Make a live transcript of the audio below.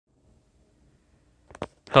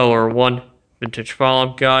Hello everyone, Vintage Fire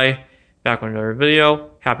Alarm Guy, back with another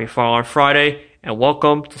video. Happy Fire Alarm Friday, and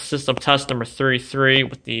welcome to system test number 33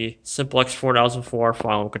 with the Simplex 4004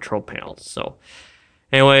 fire alarm control panel. So,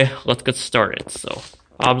 anyway, let's get started. So,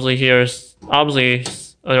 obviously here's an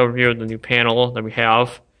overview of the new panel that we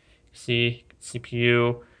have. See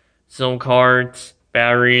CPU, zone cards,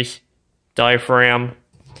 batteries, diaphragm.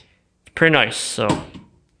 It's pretty nice.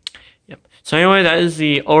 So anyway, that is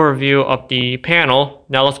the overview of the panel.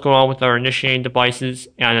 Now let's go on with our initiating devices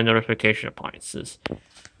and the notification appliances.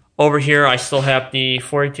 Over here, I still have the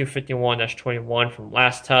 4251-21 from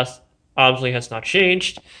last test. Obviously has not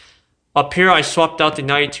changed. Up here, I swapped out the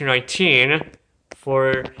 9219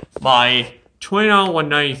 for my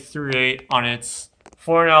 29193 on its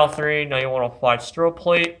 4L3 9105 strobe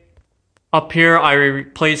plate. Up here, I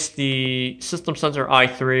replaced the system sensor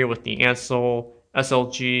I3 with the Ansel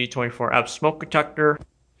SLG24F smoke detector.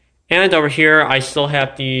 And over here, I still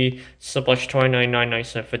have the Simplex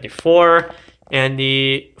 2999754 and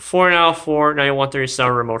the 4L4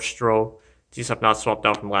 9137 remote strobe. These have not swapped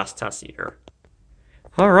out from last test either.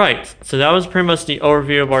 Alright, so that was pretty much the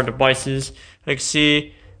overview of our devices. Like you can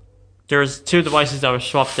see, there's two devices that were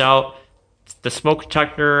swapped out. The smoke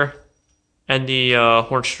detector and the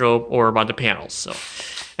horn strobe over by the panels. So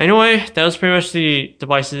anyway, that was pretty much the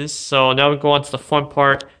devices. So now we go on to the fun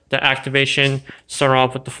part, the activation. Start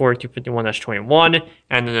off with the 4251-21,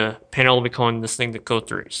 and then the panel will be calling this thing to go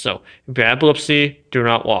through. So if you have epilepsy, do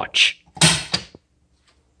not watch.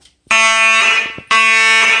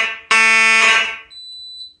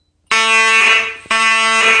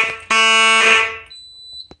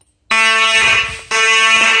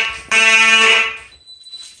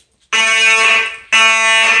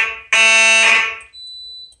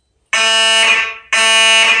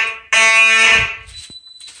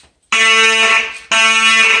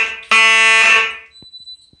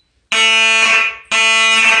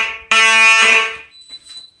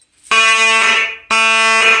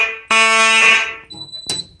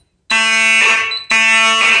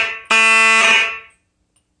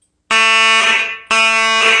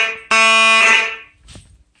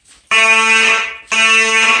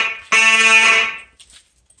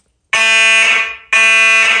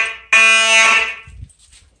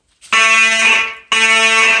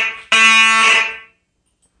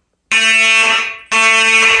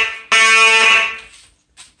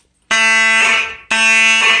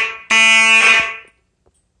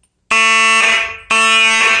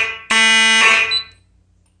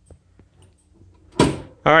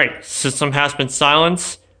 Alright, system has been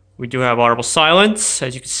silenced. We do have audible silence,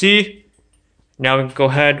 as you can see. Now we can go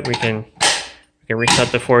ahead, we can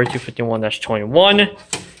reset the 4251-21,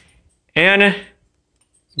 and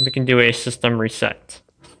we can do a system reset.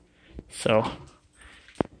 So,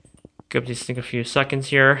 give this thing a few seconds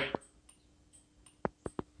here.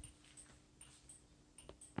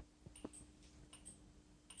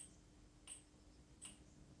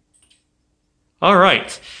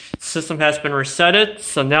 Alright, system has been resetted,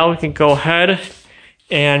 so now we can go ahead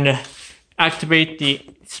and activate the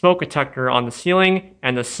smoke detector on the ceiling,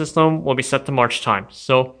 and the system will be set to march time.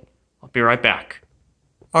 So, I'll be right back.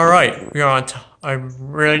 Alright, I'm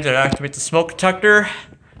ready to activate the smoke detector.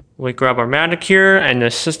 We grab our magnet here, and the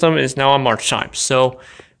system is now on march time. So,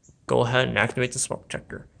 go ahead and activate the smoke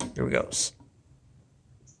detector. Here we go.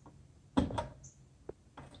 Here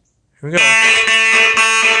we go.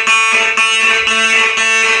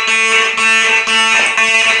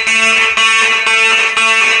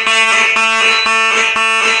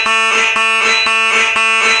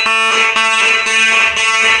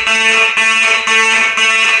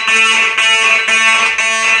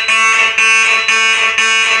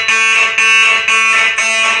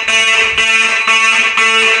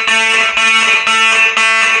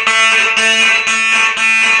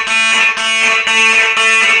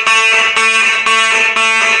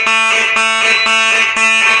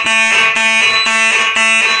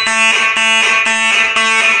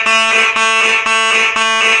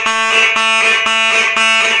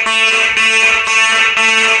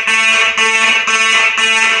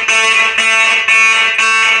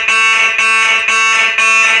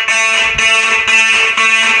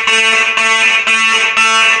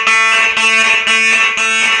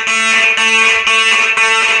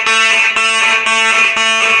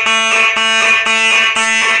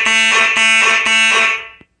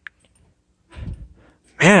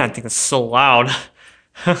 Man, I think it's so loud.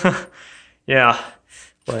 Yeah,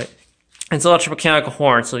 but it's electromechanical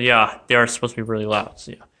horn, so yeah, they are supposed to be really loud.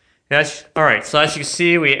 So yeah, alright. So as you can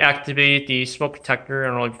see, we activated the smoke detector. I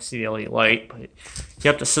don't know if you can see the LED light, but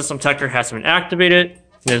yep, the system detector has been activated.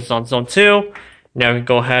 It is on zone 2, Now we can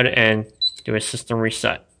go ahead and do a system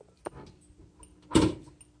reset.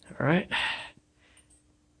 Alright.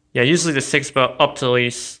 Yeah, usually this takes about up to at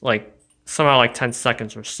least like somehow like 10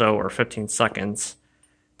 seconds or so, or 15 seconds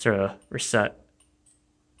to reset.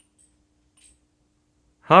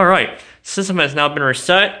 Alright, system has now been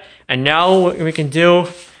reset, and now what we can do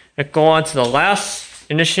is go on to the last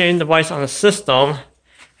initiating device on the system,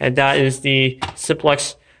 and that is the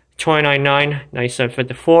Simplex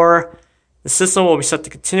 299-9754. The system will be set to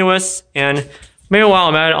continuous, and maybe while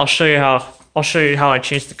I'm at it, I'll show you how I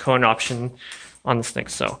changed the cone option on this thing.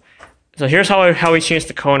 So here's how we change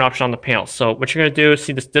the cone option on the panel. So what you're gonna do is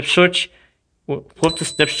see this dip switch, flip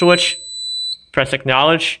this dip switch, press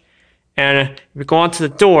acknowledge, and if you go onto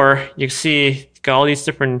the door, you can see it's got all these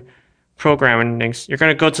different programming things. You're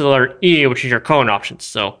gonna go to the letter E, which is your cone options.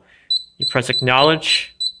 So you press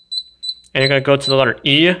acknowledge, and you're gonna go to the letter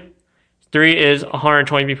E. 3 is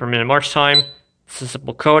 120 beat per minute march time. This is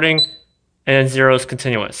simple coding, and then 0 is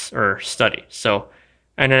continuous or steady. So,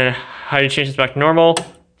 and then how do you change this back to normal?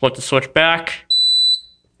 Flip the switch back,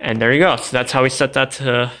 and there you go. So that's how we set that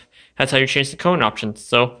to. That's how you change the cone options.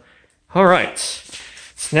 So, all right.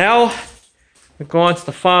 So now we go on to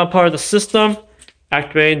the final part of the system,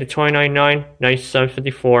 activating the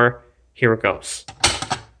 299-9754. Here it goes.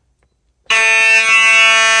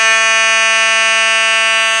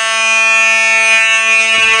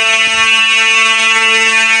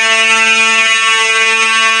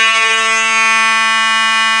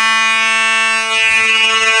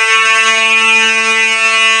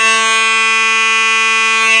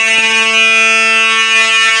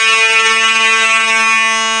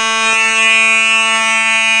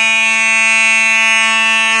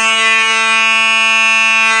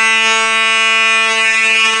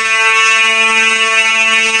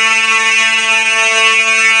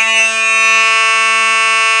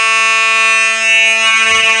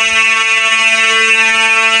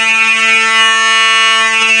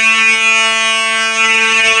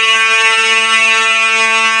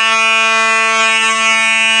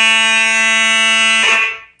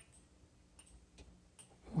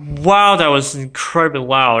 Wow, that was incredibly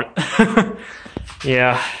loud.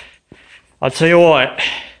 Yeah. I'll tell you what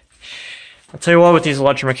with these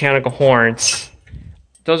electromechanical horns.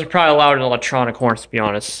 Those are probably louder than electronic horns, to be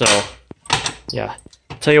honest, so yeah.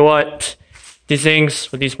 I'll tell you what, these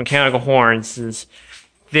things with these mechanical horns is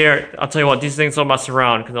I'll tell you what, these things don't mess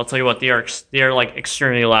around, because I'll tell you what, they are like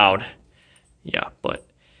extremely loud. Yeah, but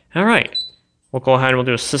alright. We'll go ahead and we'll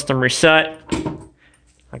do a system reset.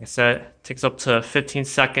 Like I said, it takes up to 15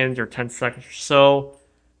 seconds or 10 seconds or so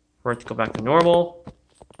for it to go back to normal.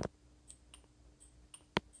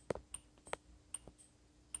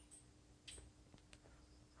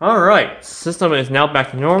 Alright, system is now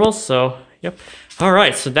back to normal, so yep.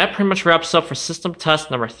 Alright, so that pretty much wraps up for system test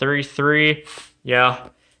number 33. Yeah,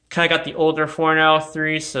 kind of got the older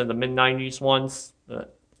 4.0 so the mid-90s ones,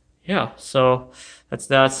 but yeah, so that's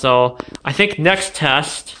that. So I think next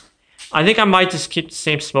test, I think I might just keep the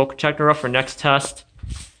same smoke detector up for next test.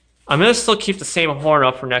 I'm going to still keep the same horn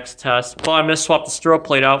up for next test, but I'm going to swap the strobe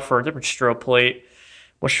plate out for a different strobe plate.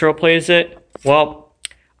 What strobe plate is it? Well,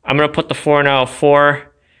 I'm going to put the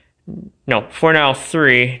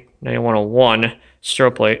 4.3 9101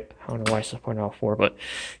 strobe plate. I don't know why I said 4.4, but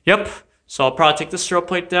yep. So I'll probably take this strobe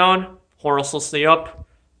plate down. Horn will still stay up.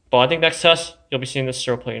 But I think next test, you'll be seeing this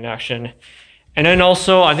strobe plate in action. And then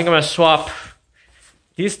also, I think I'm going to swap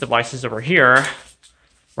these devices over here.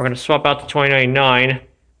 We're going to swap out the 2099. I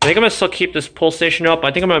think I'm going to still keep this pull station up.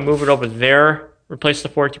 I think I'm going to move it over there, replace the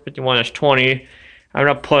 4251-20. I'm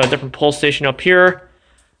going to put a different pull station up here.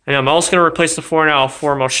 And I'm also going to replace the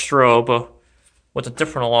 4.4 mode strobe with a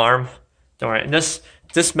different alarm. Don't worry. And this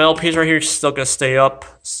metal piece right here is still going to stay up.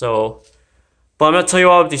 So, but I'm going to tell you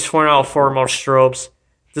all with these 4.4 mode strobes,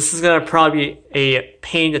 this is going to probably be a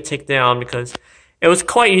pain to take down because it was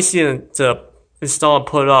quite easy to install and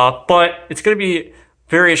put up, but it's going to be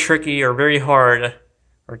very tricky or very hard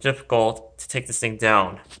or difficult to take this thing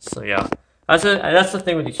down. So yeah, that's the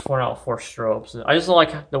thing with these 4.4 strobes. I just don't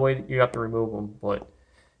like the way that you have to remove them, but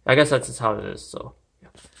I guess that's just how it is. So, yeah.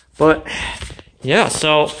 But yeah,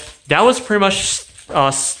 so that was pretty much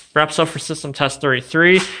wraps up for system test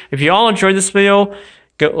 33. If you all enjoyed this video,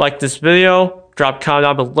 like this video, drop a comment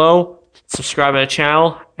down below, subscribe to the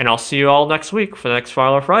channel, and I'll see you all next week for the next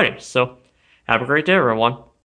Friday. So have a great day, everyone.